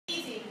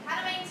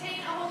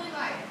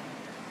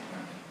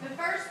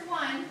first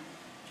one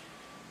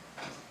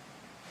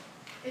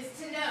is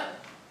to know.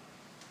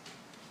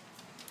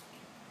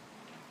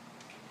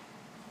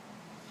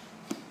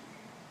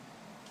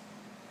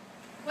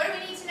 What do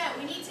we need to know?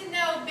 We need to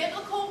know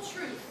biblical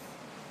truth.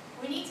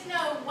 We need to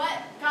know what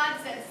God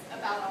says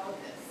about all of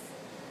this.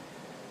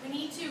 We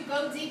need to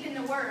go deep in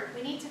the Word.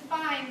 We need to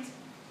find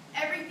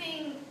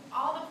everything,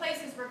 all the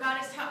places where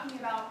God is talking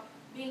about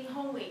being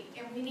holy.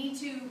 And we need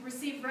to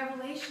receive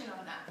revelation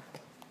on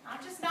that.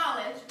 Not just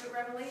knowledge, but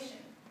revelation.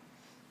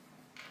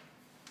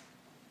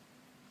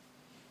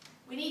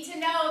 We need to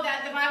know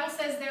that the Bible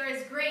says there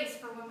is grace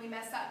for when we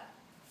mess up.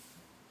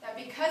 That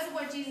because of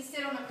what Jesus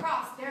did on the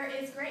cross, there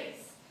is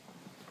grace.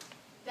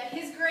 That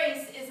His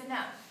grace is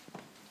enough.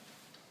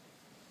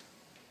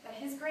 That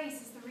His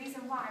grace is the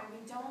reason why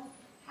we don't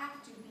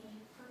have to be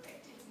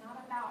perfect. It's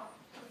not about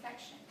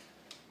perfection.